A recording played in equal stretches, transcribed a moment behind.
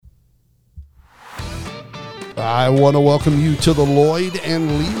I want to welcome you to the Lloyd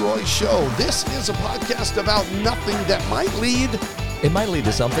and Leroy Show. This is a podcast about nothing that might lead. It might lead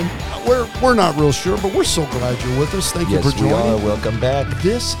to something. We're not real sure, but we're so glad you're with us. Thank you for joining. Yes, we are. Welcome back.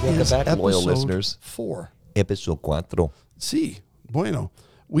 This Welcome is back, episode loyal listeners. 4. Episode 4. Sí, bueno.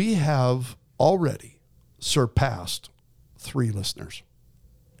 We have already surpassed 3 listeners.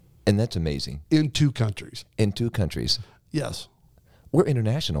 And that's amazing. In 2 countries. In 2 countries. Yes. We're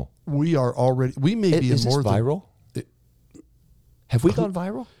international. We are already, we may be Is in more this viral? Have we gone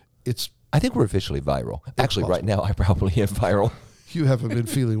viral? I think we're officially viral. Actually, right now, I probably am viral. You haven't been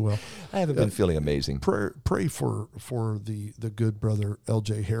feeling well. I haven't been feeling amazing. Pray for the good brother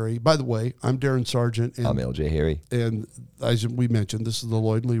LJ Harry. By the way, I'm Darren Sargent. And, I'm LJ Harry. And as we mentioned, this is the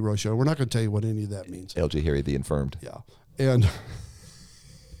Lloyd and Leroy Show. We're not going to tell you what any of that means. LJ Harry, the infirmed. Yeah. And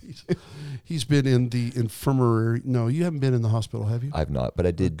he's been in the infirmary. No, you haven't been in the hospital, have you? I've not, but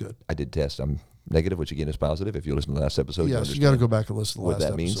I did. Good. I did test. I'm negative, which again is positive. If you listen to the last episode, yes, you got to go back and listen to the what last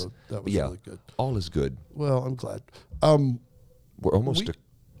that means. episode. That was really good. All is good. Well, I'm glad. We're almost.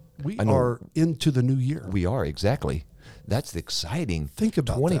 We are into the new year. We are, exactly. That's exciting. Think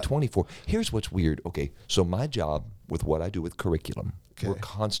about 2024. Here's what's weird. Okay, so my job with what I do with curriculum, we're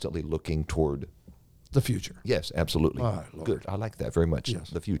constantly looking toward the future. Yes, absolutely. All right, Lord. Good. I like that very much.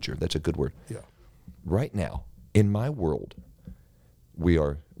 Yes. The future. That's a good word. Yeah. Right now, in my world,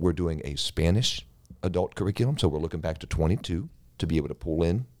 we're doing a Spanish adult curriculum, so we're looking back to 22 to be able to pull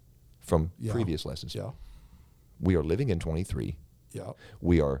in from previous lessons. Yeah. We are living in 23. Yeah.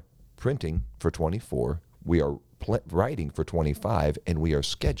 We are printing for 24. We are writing for 25, and we are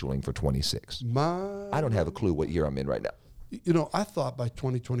scheduling for 26. I don't have a clue what year I'm in right now. You know, I thought by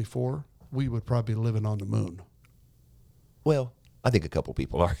 2024 we would probably be living on the moon. Well, I think a couple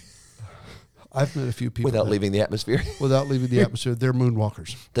people are. I've met a few people without leaving the atmosphere. Without leaving the atmosphere, they're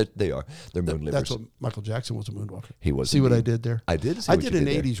moonwalkers. They are. They're moon livers. That's what Michael Jackson was, a moonwalker. He was. See what I did there? I did. I did an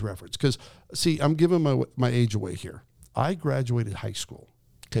 80s reference because, see, I'm giving my age away here. I graduated high school.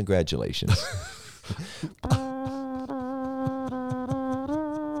 Congratulations.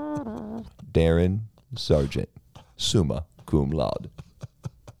 Darren Sargent, summa cum laude.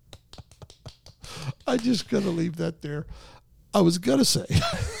 I just got to leave that there. I was going to say,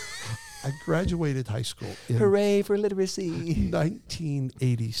 I graduated high school in Hooray for literacy.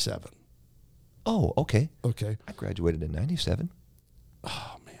 1987. Oh, okay. Okay. I graduated in 97.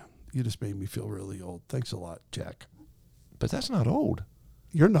 Oh, man. You just made me feel really old. Thanks a lot, Jack. But that's not old.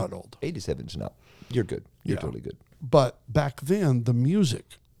 You're not old. 87's not. You're good. You're totally good. But back then, the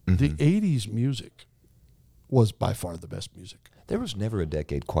music, the 80s music, was by far the best music. There was never a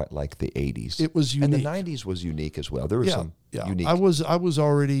decade quite like the 80s. It was unique. And the 90s was unique as well. There was some unique. I was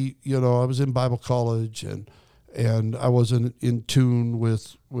already, I was in Bible college and I wasn't in tune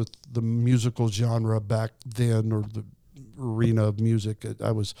with the musical genre back then, or the arena of music.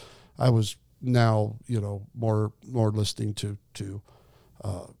 I was now, more listening to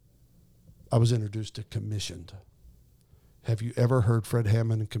I was introduced to Commissioned. Have you ever heard Fred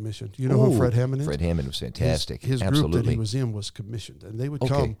Hammond and Commissioned? You know who Fred Hammond is? Fred Hammond was fantastic. His Absolutely. group that he was in was Commissioned, and they would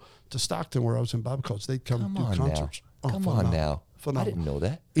come to Stockton, where I was in Bible college. They'd come do concerts. Come on now. Phenomenal. I didn't know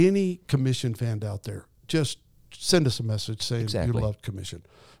that. Any Commissioned fan out there, just send us a message saying you loved Commissioned.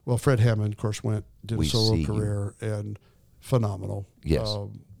 Well, Fred Hammond, of course, did a solo career, and phenomenal. Yes.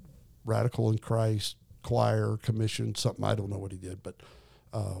 Radical in Christ, choir, Commissioned, something. I don't know what he did, but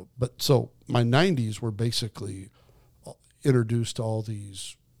so my 90s were basically introduced to all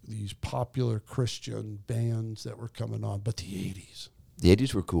these popular Christian bands that were coming on, but the 80s. The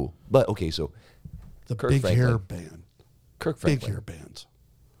 80s were cool. But, okay, so the Kirk big Franklin. hair band. Kirk Franklin. Big hair bands.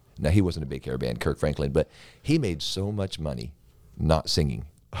 Now, he wasn't a big hair band, Kirk Franklin, but he made so much money not singing.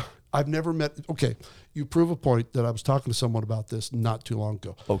 I've never met, you prove a point that I was talking to someone about this not too long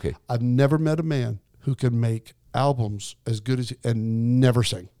ago. Okay. I've never met a man who can make albums as good as and never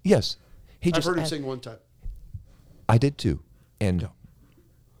sing. Yes. I've heard him sing one time. I did too. And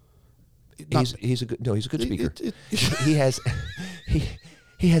he's a good speaker. He has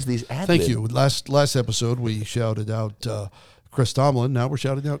these ad-libs. Thank you. Last episode we shouted out Chris Tomlin. Now we're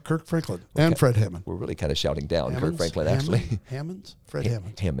shouting out Kirk Franklin and Fred Hammond. We're really kind of shouting down Kirk Franklin, actually. Hammonds? Fred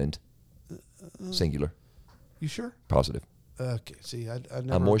Hammond. Hammond. Singular. You sure? Positive. Okay. See, I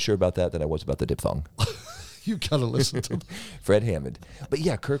never... I'm more sure about that than I was about the diphthong. You got to listen to Fred Hammond. But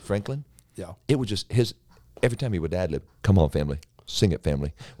yeah, Kirk Franklin. Yeah. It was just every time he would ad-lib, come on, family, sing it,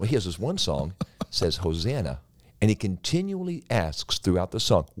 family. Well, he has this one song, says Hosanna, and he continually asks throughout the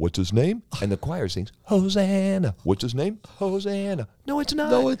song, what's his name? And the choir sings, Hosanna. What's his name? Hosanna. No, it's not.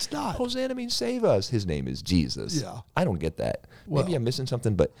 No, it's not. Hosanna means save us. His name is Jesus. Yeah. I don't get that. Maybe I'm missing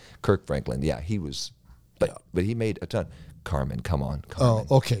something, but Kirk Franklin, he was But he made a ton. Carmen, come on, Carmen.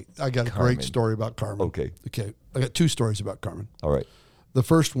 Oh, okay. I got a Carmen. great story about Carmen. Okay. Okay. I got 2 stories about Carmen. All right. The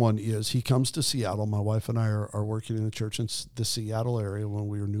first one is he comes to Seattle. My wife and I are working in a church in the Seattle area when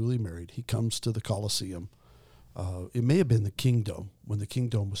we were newly married. He comes to the Coliseum. It may have been the Kingdom, when the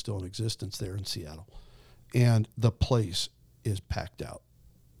Kingdom was still in existence there in Seattle. And the place is packed out.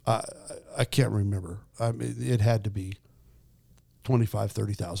 I can't remember. I mean, it had to be 25,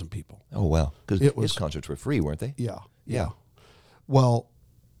 30,000 people. Oh, wow. Because It his was- concerts were free, weren't they? Yeah. Well,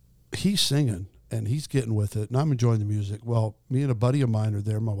 he's singing and he's getting with it, and I'm enjoying the music. Well, me and a buddy of mine are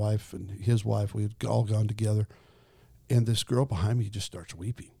there, my wife and his wife. We had all gone together, and this girl behind me just starts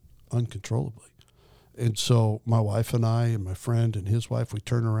weeping uncontrollably. And so my wife and I and my friend and his wife, we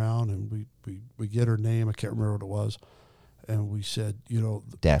turn around and we get her name. I can't remember what it was. And we said,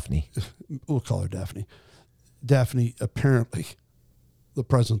 Daphne. we'll call her Daphne. Daphne, apparently the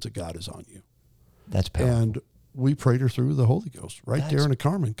presence of God is on you. That's powerful. And we prayed her through the Holy Ghost right That's- there in a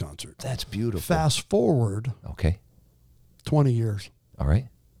Carmen concert. That's beautiful. Fast forward Okay. 20 years, All right.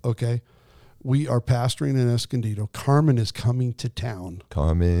 okay? We are pastoring in Escondido. Carmen is coming to town,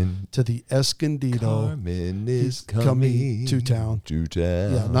 Carmen. to the Escondido. Carmen is coming coming to town. To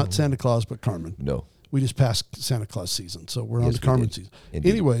town. Yeah, not Santa Claus, but Carmen. No. We just passed Santa Claus season, so we're on Yes, the we Carmen did. season. Indeed.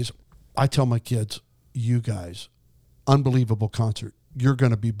 Anyways, I tell my kids, you guys, unbelievable concert. You're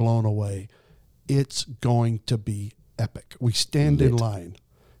going to be blown away. It's going to be epic. We stand in Lit. line.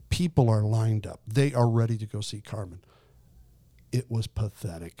 People are lined up. They are ready to go see Carmen. It was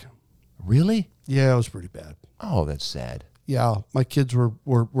pathetic. Really? Yeah, it was pretty bad. Oh, that's sad. Yeah, my kids were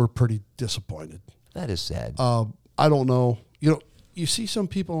pretty disappointed. That is sad. I don't know. You see some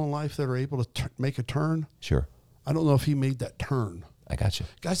people in life that are able to make a turn. Sure. I don't know if he made that turn. I got you.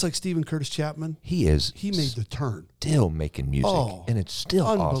 Guys like Stephen Curtis Chapman, He is he made the turn. still making music. Oh, and it's still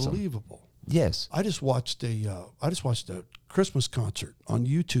awesome. Unbelievable. Yes. I just watched a Christmas concert on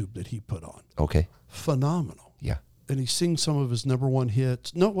YouTube that he put on. Okay. Phenomenal. Yeah. And he sings some of his number one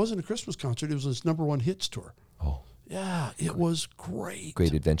hits. No, it wasn't a Christmas concert. It was his number one hits tour. Oh, Yeah, it was great.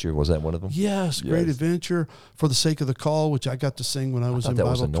 Great Adventure. Was that one of them? Yes, Great Yes. Adventure, For the Sake of the Call, which I got to sing when I was thought in that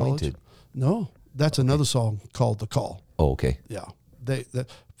Bible was college. Anointed. No, that's another song called The Call. Oh, okay. Yeah.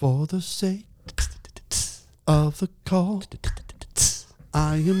 For the sake of the call,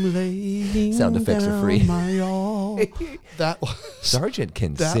 I am laying Sound effects are down free. my all. That was Sergeant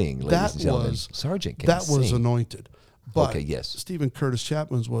can that- sing, ladies that and gentlemen. was- Sergeant can that sing. was anointed. But Okay, yes. Stephen Curtis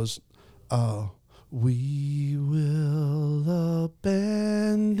Chapman's was we will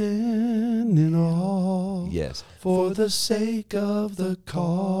abandon it all Yes. for the sake of the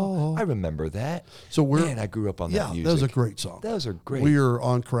call. I remember that. So we're Man, I grew up on yeah, that music. that was a great song. Those are great. We were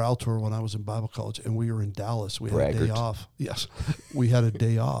on chorale tour when I was in Bible college, and we were in Dallas. We had a day Braggart. off. Yes, we had a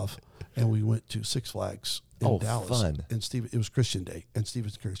day off, and we went to Six Flags in Oh, Dallas. fun. And it was Christian Day, and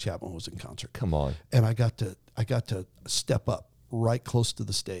Stephen Curtis Chapman was in concert. Come on. And I got to step up right close to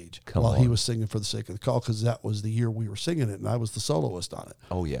the stage Come while he on. was singing For the Sake of the Call, because that was the year we were singing it, and I was the soloist on it.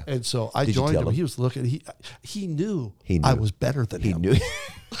 Oh, yeah. And so I Did you joined tell him. him? He was looking. He knew He I knew. was better than He him. knew.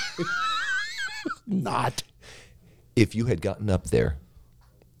 Not. If you had gotten up there,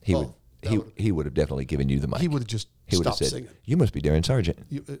 he Oh, he would have definitely given you the mic. He would have just He would have stopped said, singing. "You must be Darren Sargent."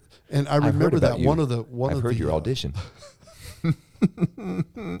 And I I've heard remember about that you. one of I've the heard your audition.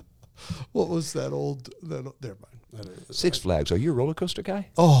 What was that old? Never mind. Six Flags. Are you a roller coaster guy?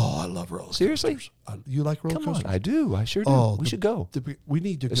 Oh, I love roller coasters. Seriously? You like roller Come on, coasters? I do. I sure do. Oh, we should go. We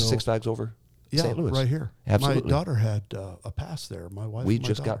need to There's go. Six Flags over Yeah, St. Louis. right here. Absolutely. My daughter had a pass there. My wife. We and my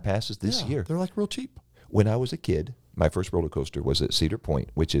just got daughter. passes this Yeah, year. They're like real cheap. When I was a kid, my first roller coaster was at Cedar Point,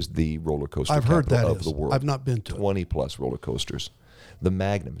 which is the roller coaster I've heard capital that of is. the world. I've not been to it. 20 plus roller coasters. The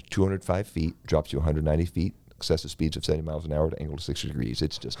Magnum, 205 feet, drops you 190 feet, excessive speeds of 70 miles an hour at an angle of 60 degrees.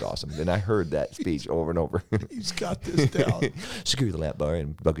 It's just awesome. And I heard that speech over and over. He's got this down. Secure the lap bar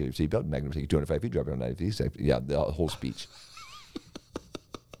and buckle your seatbelt. Magnum take you 205 feet, drop you 190 feet. Yeah, the whole speech.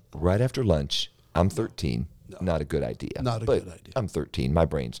 Right after lunch, I'm 13. Not a good idea. Not a But good idea. I'm 13. My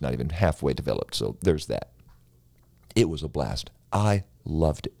brain's not even halfway developed, so there's that. It was a blast. I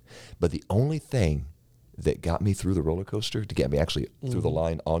loved it. But the only thing that got me through the roller coaster, to get me actually through the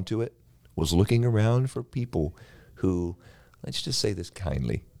line onto it, was looking around for people who, let's just say this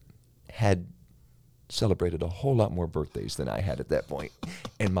kindly, had celebrated a whole lot more birthdays than I had at that point.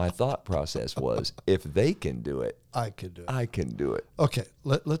 And my thought process was, if they can do it, I could do it. I can do it. Okay,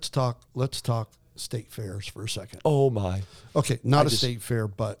 let's talk state fairs for a second. Oh my. Okay, not I a just- state fair,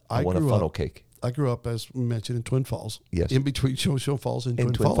 but I want a grew funnel up. cake. I grew up, as we mentioned, in Twin Falls. Yes. In between Shoshone Falls and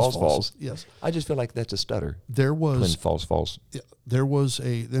In Twin Falls. Yes. I just feel like that's a stutter. There was Twin Falls Falls. Yeah, there was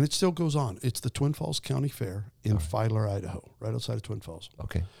and it still goes on. It's the Twin Falls County Fair in Filer, Idaho, right outside of Twin Falls.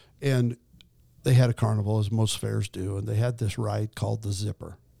 Okay. And they had a carnival, as most fairs do, and they had this ride called the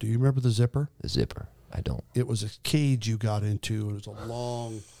Zipper. Do you remember the Zipper? The Zipper. I don't. It was a cage you got into. It was a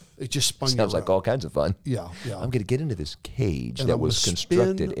long. It just spun you Sounds around. like all kinds of fun. Yeah. I'm going to get into this cage And that I'm was gonna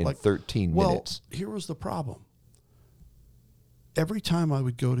constructed spin in like- 13 Well, minutes. here was the problem. Every time I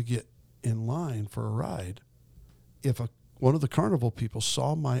would go to get in line for a ride, if one of the carnival people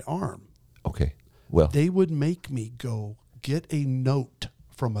saw my arm, Okay. Well, they would make me go get a note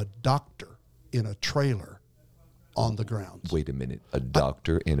from a doctor in a trailer on the grounds. wait a minute. A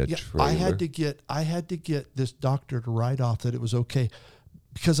doctor in a Yeah, trailer. I had to get this doctor to write off that it was okay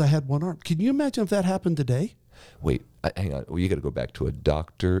because I had one arm. Can you imagine if that happened today Wait, hang on. Well, you got to go back to a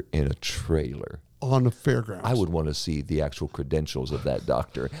doctor in a trailer. on the fairgrounds? I would want to see the actual credentials of that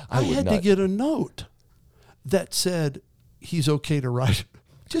doctor. I would had not. to get a note that said he's okay to ride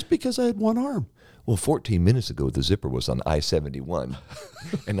just because I had one arm. Well, 14 minutes ago, the Zipper was on I-71,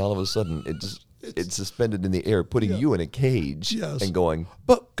 and all of a sudden, it's suspended in the air, putting you in a cage Yes. and going,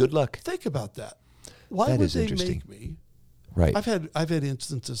 But good luck. think about that. Why That would is they interesting. make me? Right. I've had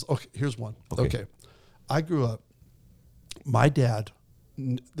instances. Okay, here's one. Okay. Okay. I grew up, my dad,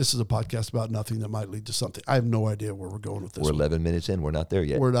 this is a podcast about nothing that might lead to something. I have no idea where we're going with this. We're one. 11 minutes in. We're not there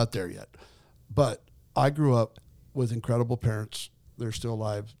yet. We're not there yet. But I grew up with incredible parents. They're still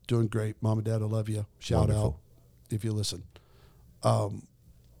alive, doing great. Mom and Dad, I love you. Shout Wonderful. out if you listen.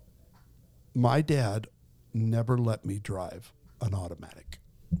 My dad never let me drive an automatic.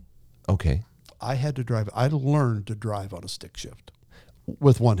 Okay. I had to drive. I learned to drive on a stick shift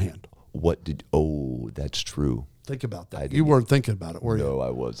with one hand. That's true. Think about I that. didn't- You weren't thinking about it, were you? No, I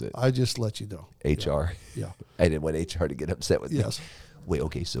wasn't. I just let you know. HR. Yeah. I didn't want HR to get upset with Yes. me. Wait,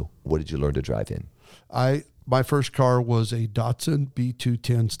 okay, so what did you learn to drive in? My first car was a Datsun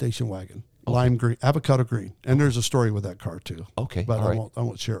B210 station wagon, lime green, avocado green, and there's a story with that car too. Okay, but all right. I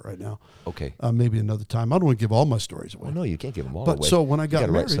won't share it right now. Okay. Maybe another time. I don't want to give all my stories away. Well, no, you can't give them all But away. so when I you got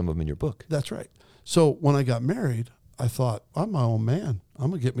gotta write married- some of them in your book. That's right. So when I got married, I thought, I'm my own man.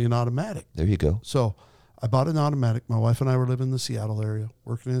 I'm gonna get me an automatic. There you go. So I bought an automatic. My wife and I were living in the Seattle area,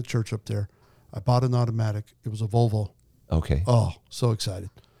 working in a church up there. I bought an automatic. It was a Volvo. Okay. Oh, so excited.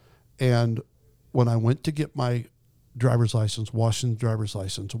 And when I went to get my driver's license, Washington driver's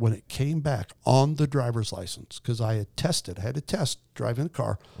license, when it came back on the driver's license, because I had to test driving a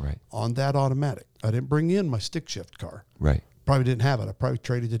car Right. on that automatic. I didn't bring in my stick shift car. Right. Probably didn't have it. I probably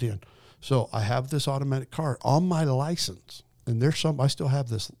traded it in. So I have this automatic car on my license. And I still have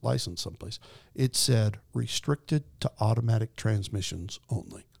this license someplace. It said restricted to automatic transmissions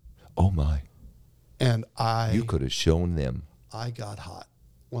only. Oh my. And You could have shown them. I got hot.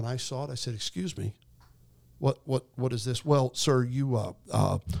 When I saw it, I said, "Excuse me, what is this?" Well, sir,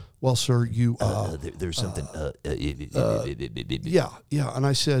 There's something. yeah. And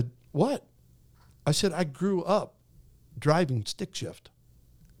I said, "What?" I said, "I grew up driving stick shift,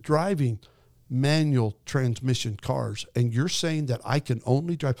 driving manual transmission cars, and you're saying that I can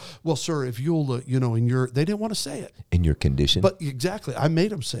only drive." Well, sir, if you'll, they didn't want to say it, In your condition. but exactly, I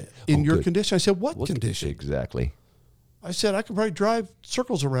made them say it. In your good. condition, I said, "What condition?" Exactly. I said, "I could probably drive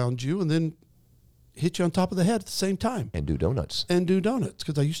circles around you and then hit you on top of the head at the same time And do donuts. and do donuts,"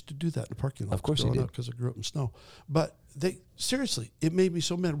 because I used to do that in the parking lot. Of course you did. Because I grew up in snow. But it made me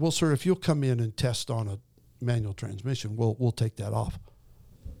so mad. "Well, sir, if you'll come in and test on a manual transmission, we'll take that off."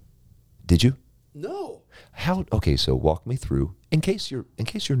 Did you? No. How? Okay, so walk me through. In case you're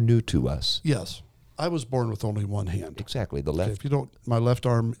new to us. Yes. I was born with only one hand. Exactly. The Okay, left if you don't, my left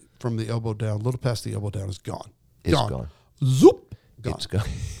arm from the elbow down, a little past the elbow down, is gone. is gone. Zoop. Gone. It's gone.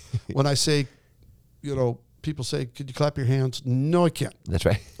 When I say, people say, "Could you clap your hands?" No, I can't. That's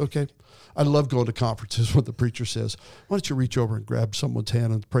right. Okay. I love going to conferences when the preacher says, "Why don't you reach over and grab someone's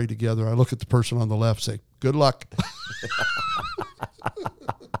hand and pray together?" I look at the person on the left, say, "Good luck."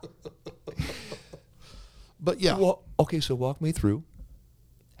 But yeah. Well, okay, so walk me through.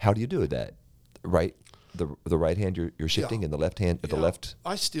 How do you do that? Right, the right hand you're shifting, Yeah. and the left hand, the Yeah, left.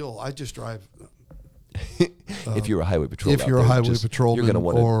 I just drive. If you're a highway patrol, If you're a highway patrolman, you're going to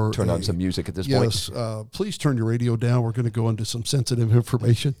want or to turn on a- some music at this point. Yes, please turn your radio down. We're going to go into some sensitive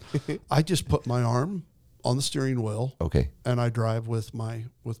information. I just put my arm on the steering wheel, Okay, and I drive with my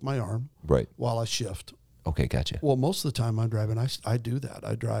arm right. while I shift. Okay, gotcha. Well, most of the time I'm driving, I do that.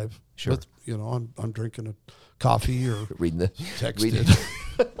 I drive. Sure. With, I'm drinking a coffee or Reading the texting,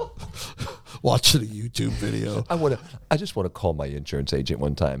 watching a YouTube video. I just want to call my insurance agent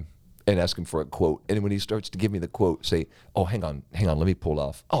one time and ask him for a quote. And when he starts to give me the quote, say, "Oh, hang on, let me pull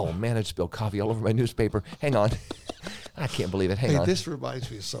off. Oh man, I just spilled coffee all over my newspaper. Hang on, I can't believe it. Hang on." This reminds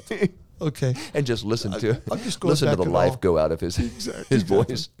me of something. Okay. And just listen to I'm just going listen to back the at life all. go out of his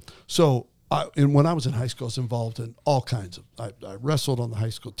voice. So, and when I was in high school, I was involved in all kinds of. I wrestled on the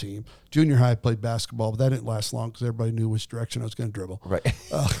high school team. Junior high, I played basketball, but that didn't last long because everybody knew which direction I was going to dribble. Right.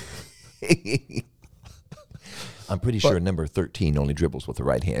 I'm pretty sure number 13 only dribbles with the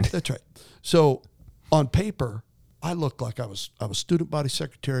right hand. That's right. So, on paper, I looked like I was student body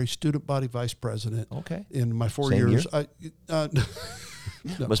secretary, student body vice president. Okay. In my 4 Same years, year? No.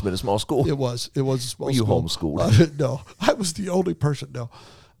 Must have been a small school. It was a small Were you school. homeschooled? No, I was the only person. No,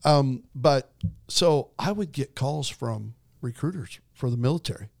 but so I would get calls from recruiters for the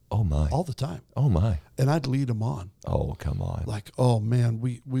military Oh my. all the time, Oh my. and I'd lead them on. Oh, come on. Like, oh man,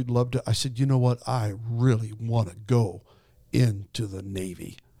 we'd love to. I said, you know what? I really want to go into the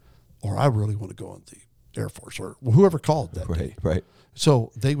Navy, or I really want to go in the Air Force, or whoever called that day. Right.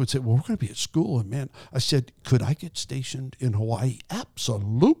 So they would say, well, we're going to be at school. And man, I said, could I get stationed in Hawaii?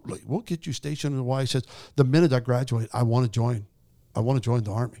 Absolutely. We'll get you stationed in Hawaii. He says, the minute I graduate, I want to join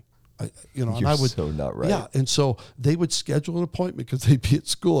the Army. And You're I would, so not right. Yeah. And so they would schedule an appointment because they'd be at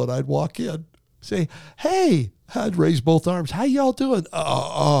school and I'd walk in, say, hey, I'd raise both arms. How y'all doing?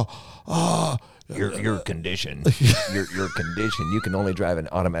 Your condition. your condition. You can only drive an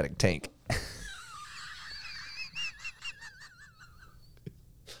automatic tank.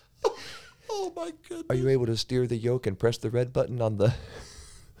 Oh my goodness. Are you able to steer the yoke and press the red button on the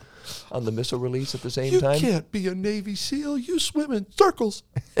missile release at the same You time? can't be a Navy SEAL. You swim in circles.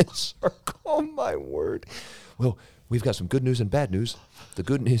 Circle, oh my word. Well, we've got some good news and bad news. The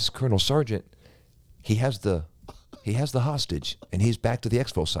good news, Colonel Sargent, he has the hostage, and he's back to the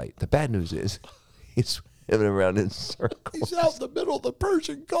expo site. The bad news is he's swimming around in circles. He's out in the middle of the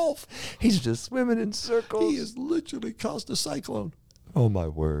Persian Gulf. He's just swimming in circles. He has literally caused a cyclone. Oh my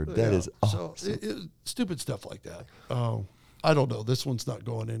word, that is so stupid stuff like that. I don't know. This one's not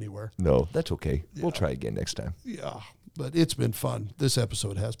going anywhere. No, that's okay. We'll try again next time. Yeah, but it's been fun. This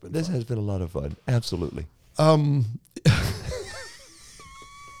episode has been. This fun. has been a lot of fun. Absolutely. Um,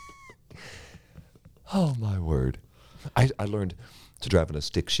 Oh my word. I learned to drive on a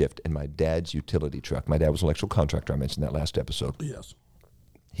stick shift in my dad's utility truck. My dad was an electrical contractor. I mentioned that last episode. yes.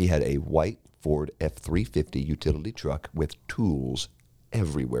 He had a white Ford F-350 utility truck with tools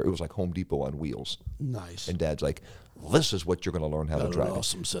everywhere. It was like Home Depot on wheels. Nice. And Dad's like, this is what you're going to learn how to Got an drive.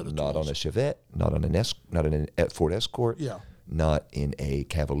 awesome set of Not tools. on a Chevette, not on an Ford Escort, Yeah. not in a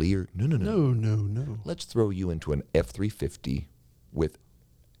Cavalier. No. No. Let's throw you into an F-350 with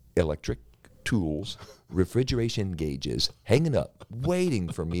electric tools, refrigeration gauges, hanging up, waiting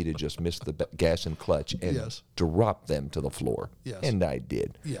for me to just miss the gas and clutch and Yes. drop them to the floor. Yes. And I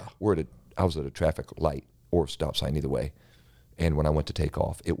did. Yeah. I was at a traffic light or stop sign, either way. And when I went to take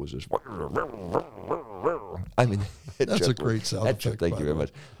off, it was just. I mean, That's a great sound effect, Thank by you the very way.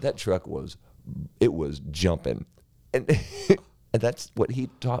 much. That truck was jumping, and and that's what he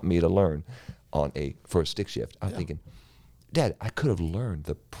taught me to learn for a stick shift. I'm thinking, Dad, I could have learned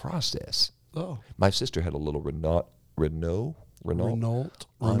the process. Oh. My sister had a little Renault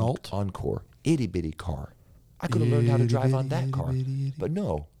Encore, itty bitty car. I could have learned how to drive on that car, but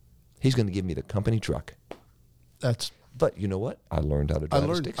no, he's going to give me the company truck. But you know what? I learned how to drive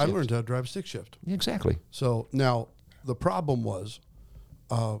a stick shift. I learned how to drive a stick shift. Exactly. So now the problem was,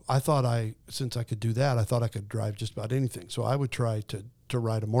 I thought since I could do that, I thought I could drive just about anything. So I would try to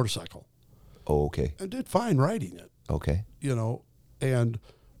ride a motorcycle. Oh, okay. I did fine riding it, Okay.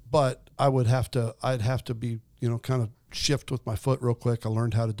 but I'd have to be, kind of shift with my foot real quick. I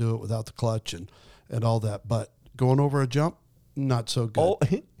learned how to do it without the clutch and all that. But going over a jump, not so good. Oh,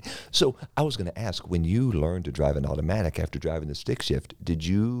 so I was going to ask, when you learned to drive an automatic after driving the stick shift, did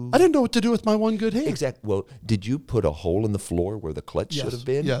you? I didn't know what to do with my one good hand. Exactly. Well, did you put a hole in the floor where the clutch should have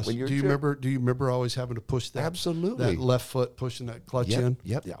been? Yes. When you were Do you remember always having to push that? Absolutely. That left foot pushing that clutch in.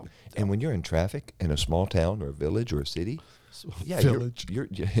 Yep. Yeah. And when you're in traffic in a small town or a village or a city, Village. You're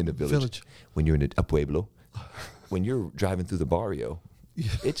in a village. Village. When you're in a Pueblo, when you're driving through the barrio,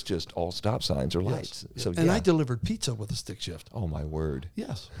 it's just all stop signs or lights. Yes. So And I delivered pizza with a stick shift. Oh my word.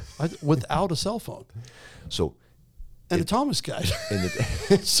 Yes. Without a cell phone. So And a Thomas guide. in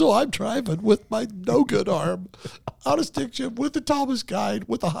the So I'm driving with my no good arm on a stick shift with the Thomas guide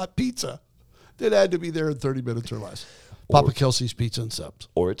with a hot pizza that had to be there in 30 minutes or less. Papa Kelsey's Pizza and Subs.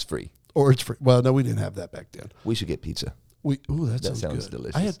 or it's free. Or it's free. Well, no, we didn't have that back then. We should get pizza. That sounds good.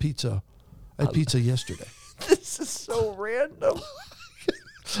 delicious. I had pizza. yesterday. This is so random.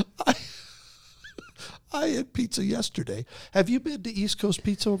 I had pizza yesterday. Have you been to East Coast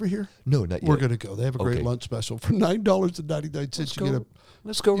Pizza over here? No, not yet. We're going to go. They have a great Okay. lunch special for $9.99.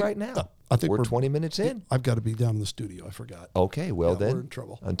 Let's go right now. I think we're 20 minutes in. I've got to be down in the studio. I forgot. Okay, well Yeah, then. we're in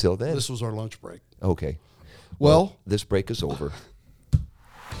trouble. Until then. This was our lunch break. Okay. Well, this break is over.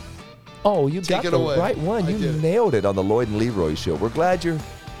 Oh, you got it the away. right one. I You did. nailed it on the Lloyd and Leroy Show. We're glad you're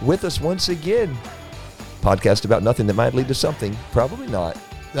with us once again. Podcast about nothing that might lead to something. Probably not.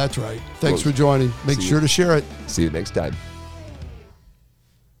 that's right. Thanks Well, for joining. Make see sure you. to share it. See you next time.